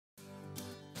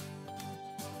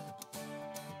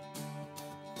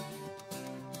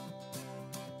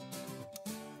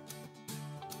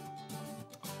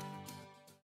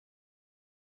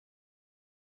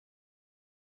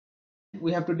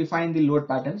We have to define the load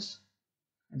patterns.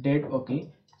 Dead, okay.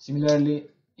 Similarly,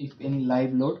 if in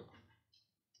live load,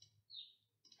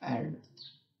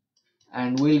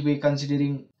 and we'll be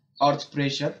considering earth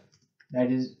pressure,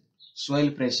 that is soil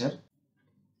pressure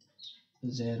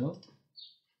 0,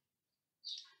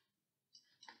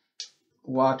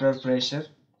 water pressure,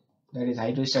 that is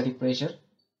hydrostatic pressure,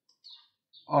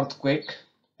 earthquake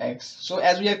x. So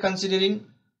as we are considering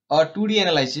a 2D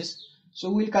analysis,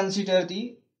 so we'll consider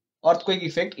the earthquake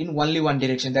effect in only one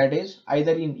direction, that is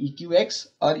either in EQX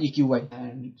or EQY,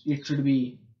 and it should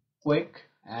be quake,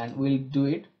 and we'll do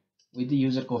it with the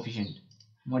user coefficient,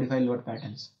 modify load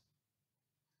patterns.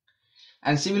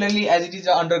 And similarly, as it is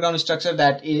an underground structure,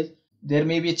 that is there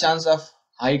may be a chance of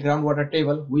high groundwater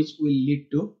table, which will lead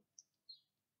to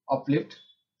uplift.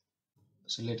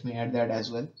 So let me add that as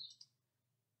well.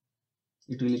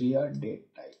 It will be a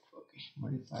date type. Okay,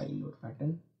 modify load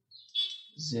pattern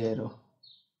 0.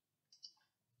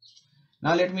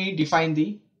 Now let me define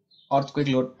the earthquake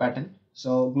load pattern.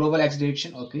 So global x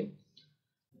direction, okay.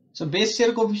 So base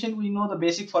shear coefficient, we know the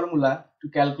basic formula to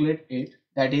calculate it,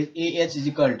 that is AH is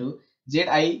equal to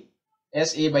ZISA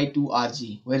by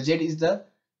 2RG, where Z is the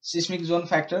seismic zone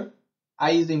factor,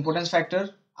 I is the importance factor,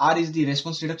 R is the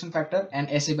response reduction factor, and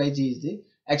SA by G is the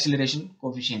acceleration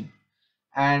coefficient.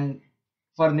 And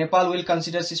for Nepal, we'll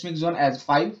consider seismic zone as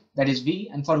 5, that is V,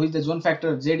 and for which the zone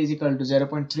factor Z is equal to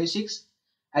 0.36.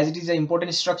 As it is an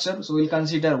important structure, so we'll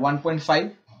consider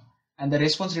 1.5, and the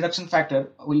response reduction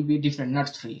factor will be different, not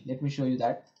 3. Let me show you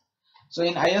that. So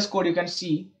in IS code, you can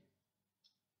see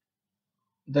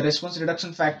the response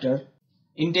reduction factor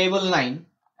in table 9,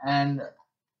 and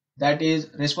that is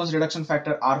response reduction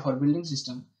factor R for building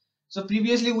system. So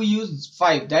previously we used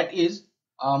 5, that is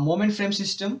a moment frame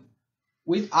system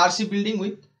with RC building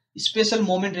with special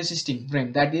moment resisting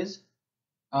frame, that is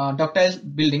ductile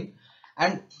building.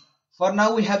 And for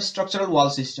now we have structural wall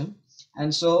system,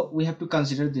 and so we have to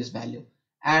consider this value.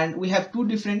 And we have two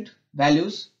different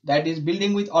values, that is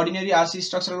building with ordinary RC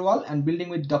structural wall and building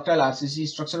with ductile RCC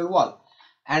structural wall.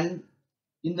 And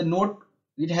in the note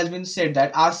it has been said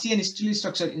that RC and steel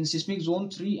structure in seismic zone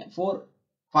 3, 4,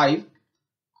 5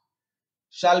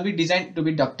 shall be designed to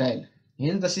be ductile.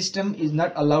 Hence the system is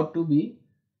not allowed to be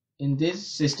in this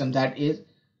system, that is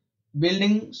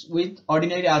buildings with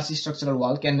ordinary RC structural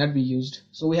wall cannot be used.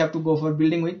 So we have to go for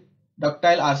building with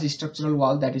ductile RC structural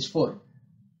wall, that is 4.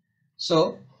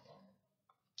 So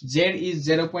Z is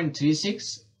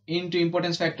 0.36 into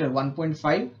importance factor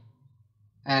 1.5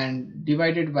 and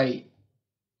divided by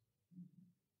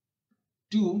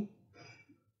 2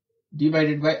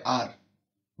 divided by R,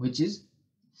 which is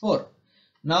 4.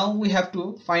 Now we have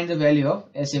to find the value of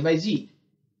SA by G,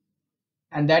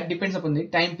 and that depends upon the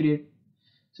time period.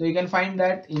 So you can find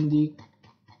that in the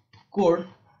code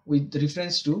with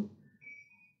reference to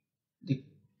the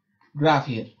graph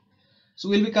here. So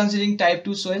we'll be considering type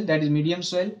 2 soil, that is medium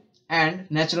soil, and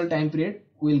natural time period.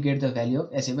 We'll get the value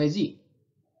of SA by G.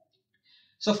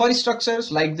 So for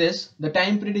structures like this, the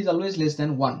time period is always less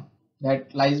than 1,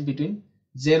 that lies between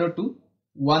 0 to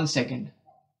 1 second.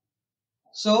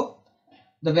 So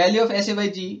the value of SA by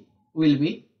G will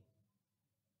be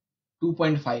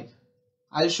 2.5.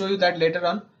 I'll show you that later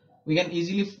on. We can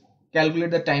easily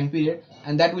calculate the time period,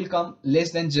 and that will come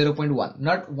less than 0.1,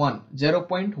 not 1,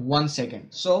 0.1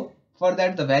 second. So for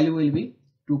that the value will be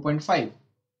 2.5.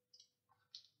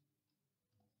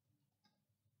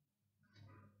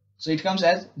 So it comes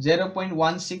as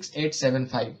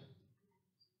 0.16875.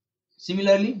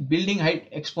 Similarly, building height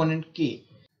exponent K.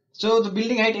 So the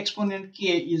building height exponent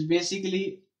K is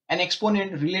basically an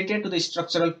exponent related to the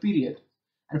structural period.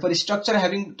 And for a structure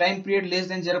having time period less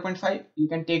than 0.5, you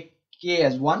can take K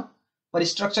as 1. For a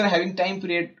structure having time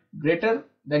period greater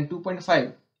than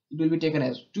 2.5, it will be taken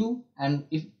as 2. And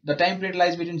if the time period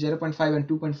lies between 0.5 and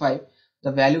 2.5,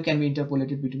 the value can be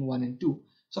interpolated between 1 and 2.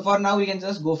 So for now, we can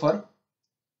just go for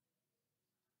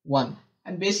 1.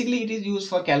 And basically, it is used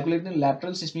for calculating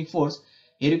lateral seismic force.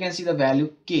 Here you can see the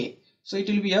value K. So it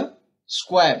will be a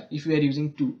square if we are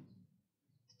using 2.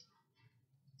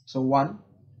 So 1.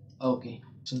 Okay.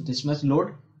 So this much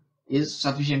load is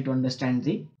sufficient to understand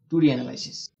the 2D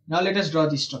analysis. Now let us draw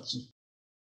the structure.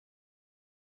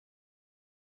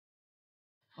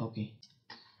 Okay.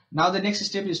 Now the next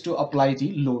step is to apply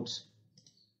the loads.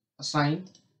 Assign.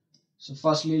 So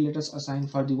firstly, let us assign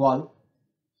for the wall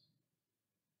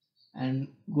and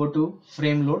go to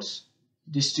frame loads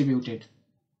distributed,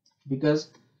 because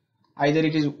either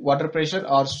it is water pressure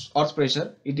or earth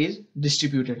pressure, it is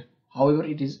distributed. However,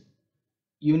 it is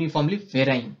uniformly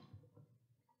varying.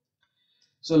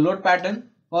 So load pattern,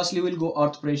 firstly we'll go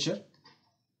earth pressure,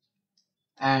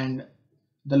 and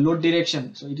the load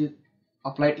direction, so it is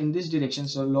applied in this direction,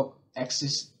 so load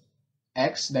axis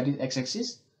x, that is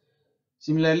x-axis.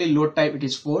 Similarly, load type, it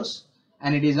is force,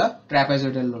 and it is a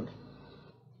trapezoidal load.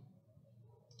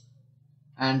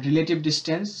 And relative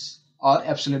distance or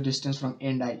absolute distance from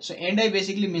end eye. So end eye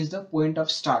basically means the point of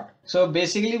start. So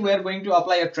basically we are going to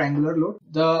apply a triangular load.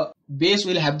 The base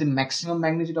will have the maximum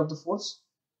magnitude of the force,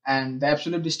 and the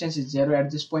absolute distance is 0 at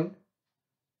this point.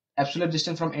 Absolute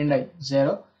distance from end eye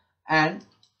 0, and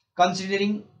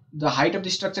considering the height of the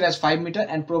structure as 5 meter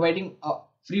and providing a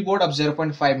freeboard of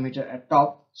 0.5 meter at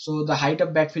top, so the height of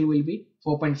backfill will be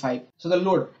 4.5. So the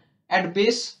load at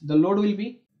base, the load will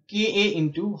be Ka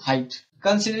into height.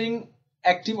 Considering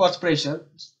active earth pressure,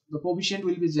 the coefficient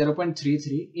will be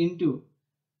 0.33 into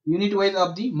unit weight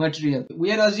of the material.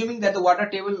 We are assuming that the water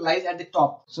table lies at the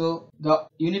top, so the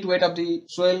unit weight of the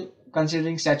soil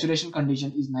considering saturation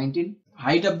condition is 19.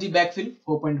 Height of the backfill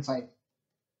 4.5,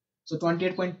 so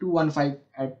 28.215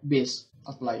 at base.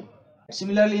 Apply.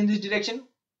 Similarly, in this direction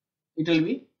it will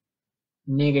be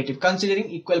negative considering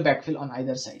equal backfill on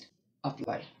either side.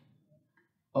 Apply.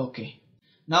 Okay,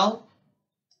 now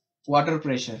water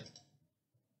pressure,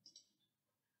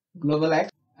 global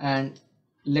X, and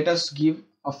let us give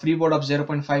a freeboard of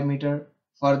 0.5 meter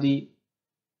for the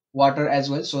water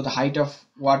as well. So the height of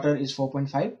water is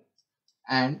 4.5,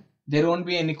 and there won't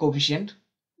be any coefficient.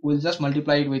 We'll just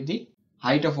multiply it with the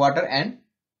height of water and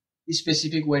the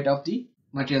specific weight of the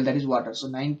material, that is water. So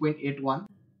 9.81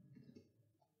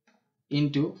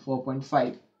 into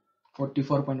 4.5,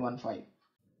 44.15.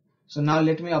 So now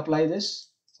let me apply this.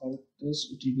 For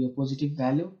this it will be a positive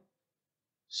value,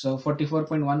 so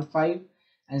 44.15,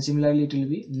 and similarly it will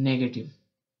be negative.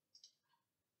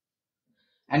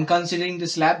 And considering the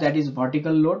slab, that is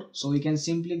vertical load, so we can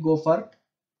simply go for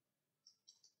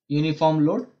uniform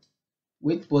load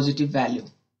with positive value,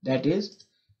 that is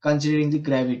considering the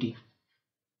gravity.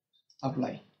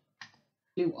 Apply.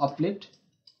 Uplift.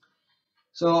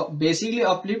 So basically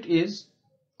uplift is,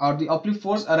 or the uplift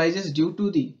force arises due to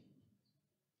the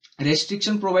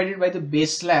restriction provided by the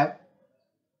base slab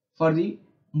for the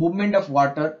movement of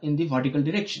water in the vertical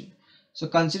direction. So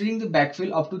considering the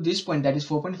backfill up to this point, that is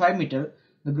 4.5 meter,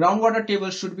 the groundwater table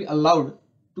should be allowed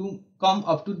to come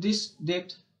up to this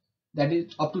depth, that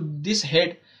is up to this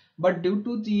head, but due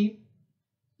to the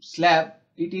slab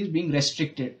it is being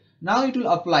restricted. Now it will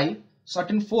apply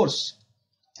certain force,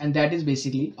 and that is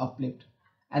basically uplift,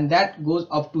 and that goes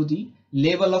up to the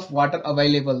level of water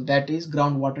available, that is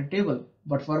groundwater table.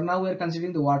 But for now we are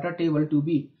considering the water table to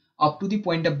be up to the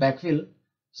point of backfill,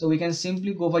 so we can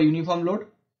simply go for uniform load,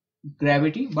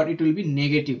 gravity, but it will be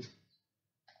negative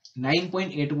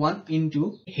 9.81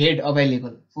 into head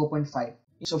available 4.5,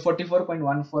 so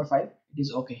 44.145. It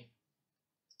is okay.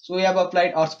 So we have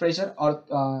applied earth pressure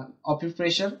or uplift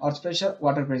pressure, earth pressure,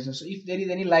 water pressure. So if there is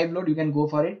any live load, you can go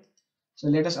for it. So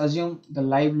let us assume the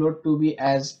live load to be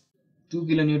as 2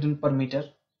 kilonewton per meter,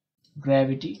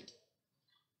 gravity.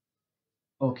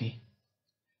 Okay,